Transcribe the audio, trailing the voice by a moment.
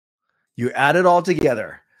You add it all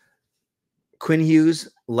together. Quinn Hughes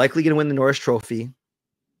likely going to win the Norris Trophy.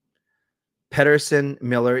 Pedersen,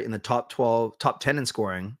 Miller in the top 10 in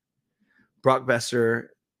scoring. Brock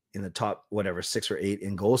Besser in the top, 6 or 8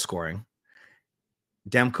 in goal scoring.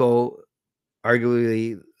 Demko,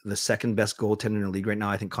 arguably the second best goaltender in the league right now.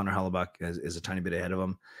 I think Connor Hellebuyck is a tiny bit ahead of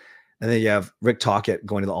him. And then you have Rick Tocchet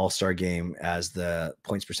going to the All-Star game as the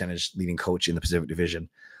points percentage leading coach in the Pacific Division.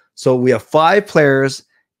 So we have 5 players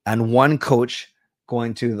and 1 coach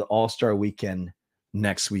going to the All-Star weekend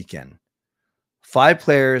next weekend. 5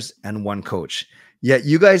 players and 1 coach. Yet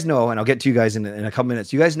you guys know, and I'll get to you guys in a couple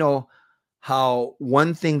minutes, you guys know how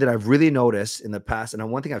one thing that I've really noticed in the past,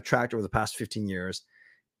 and one thing I've tracked over the past 15 years,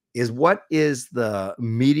 is what is the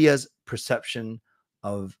media's perception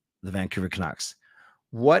of the Vancouver Canucks?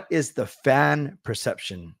 What is the fan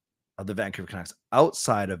perception of the Vancouver Canucks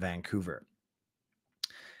outside of Vancouver?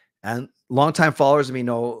 And longtime followers of me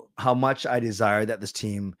know how much I desire that this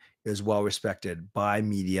team is well respected by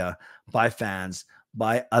media, by fans,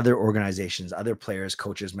 by other organizations, other players,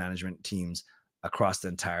 coaches, management teams across the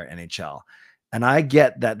entire NHL. And I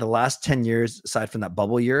get that the last 10 years, aside from that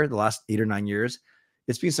bubble year, the last 8 or 9 years,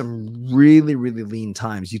 it's been some really, really lean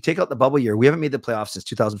times. You take out the bubble year, we haven't made the playoffs since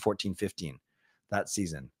 2014-15, that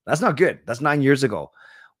season. That's not good. That's 9 years ago.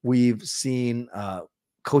 We've seen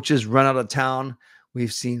coaches run out of town.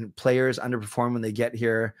 We've seen players underperform when they get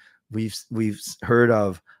here. We've heard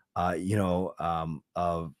of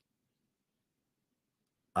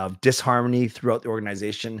disharmony throughout the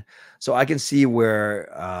organization. So I can see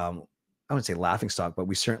where I wouldn't say laughing stock, but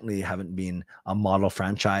we certainly haven't been a model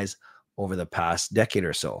franchise over the past decade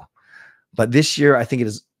or so. But this year, I think it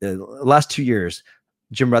is the last 2 years,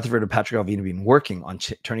 Jim Rutherford and Patrick Alvin have been working on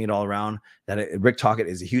turning it all around. Rick Tocchet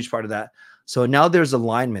is a huge part of that. So now there's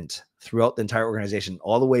alignment throughout the entire organization,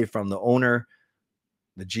 all the way from the owner,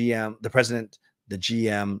 the GM, the president, the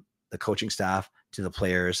GM, the coaching staff, to the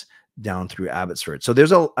players, down through Abbotsford.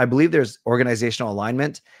 So I believe there's organizational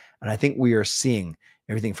alignment, and I think we are seeing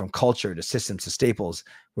everything from culture to systems to staples.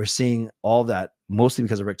 We're seeing all that mostly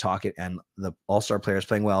because of Rick Tocchet and the all-star players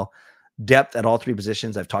playing well. Depth at all 3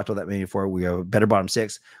 positions. I've talked about that maybe before. We have a better bottom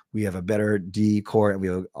 6. We have a better D core, and we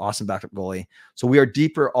have an awesome backup goalie. So we are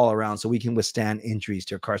deeper all around, so we can withstand injuries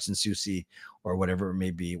to Carson Soucy or whatever it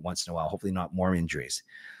may be once in a while. Hopefully not more injuries.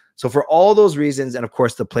 So for all those reasons, and of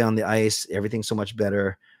course the play on the ice, everything's so much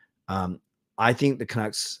better. I think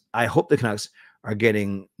I hope the Canucks are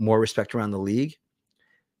getting more respect around the league.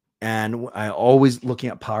 And I'm always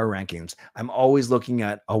looking at power rankings. I'm always looking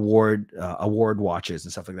at award watches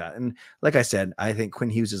and stuff like that. And like I said, I think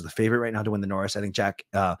Quinn Hughes is the favorite right now to win the Norris. I think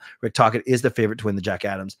Rick Tocchet is the favorite to win the Jack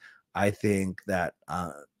Adams. I think that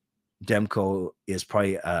Demko is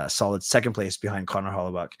probably a solid second place behind Connor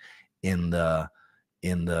Hellebuyck in the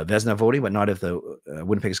Vezina voting, but not if the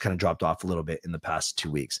Winnipeg has kind of dropped off a little bit in the past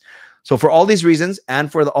 2 weeks. So for all these reasons,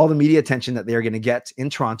 and for all the media attention that they're going to get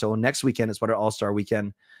in Toronto next weekend, is what our All-Star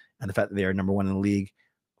weekend, and the fact that they are number 1 in the league,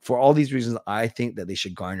 for all these reasons, I think that they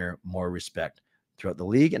should garner more respect throughout the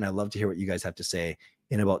league. And I'd love to hear what you guys have to say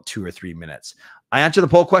in about 2 or 3 minutes. I answered the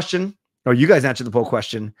poll question, or you guys answered the poll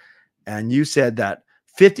question, and you said that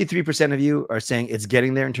 53% of you are saying it's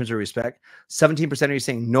getting there in terms of respect. 17% of you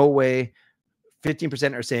saying no way.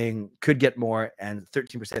 15% are saying could get more, and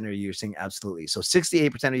 13% of you are saying absolutely. So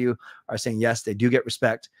 68% of you are saying yes, they do get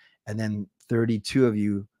respect, and then 32% of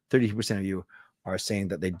you are saying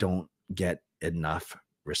that they don't get enough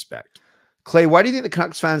respect. Clay, why do you think the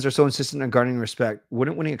Canucks fans are so insistent on garnering respect?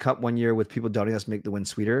 Wouldn't winning a cup one year with people doubting us make the win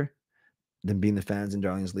sweeter than being the fans and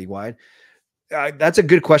darlings league wide? That's a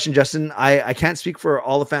good question, Justin. I can't speak for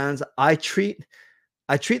all the fans. I treat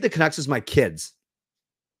the Canucks as my kids.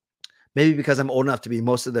 Maybe because I'm old enough to be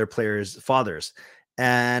most of their players' fathers.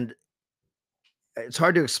 And it's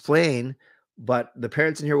hard to explain, but the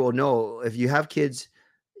parents in here will know, if you have kids,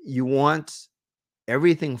 you want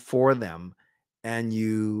everything for them, and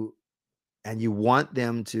you want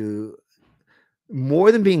them to,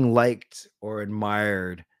 more than being liked or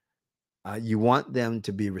admired, you want them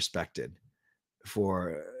to be respected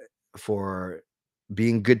for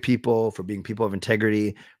being good people, for being people of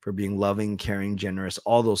integrity, for being loving, caring, generous,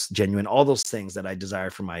 all those genuine, all those things that I desire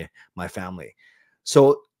for my family.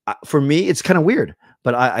 So for me, it's kind of weird,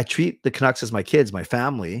 but I treat the Canucks as my kids, my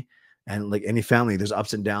family, and like any family, there's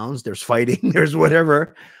ups and downs, there's fighting, there's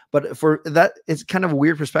whatever. But for that, it's kind of a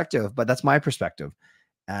weird perspective, but that's my perspective.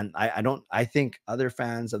 And I think other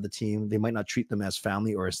fans of the team, they might not treat them as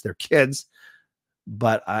family or as their kids,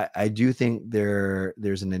 but I do think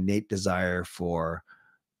there's an innate desire for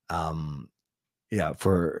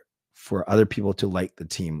for other people to like the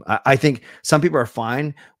team. I think some people are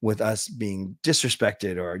fine with us being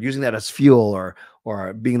disrespected or using that as fuel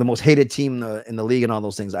or being the most hated team in the league and all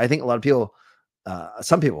those things. I think a lot of people,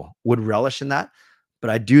 some people would relish in that, but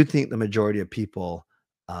I do think the majority of people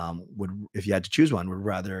would, if you had to choose one, would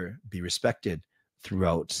rather be respected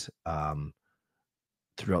throughout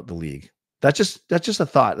throughout the league. That's just a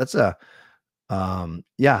thought. That's a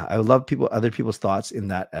yeah, I would love other people's thoughts in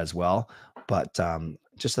that as well. But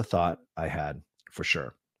just a thought I had for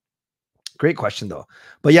sure. Great question though.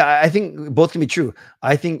 But yeah, I think both can be true.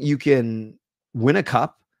 I think you can win a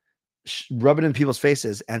cup, rub it in people's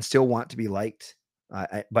faces, and still want to be liked.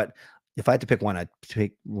 But if I had to pick one, I'd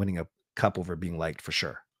pick winning a cup over being liked for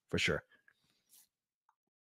sure. For sure.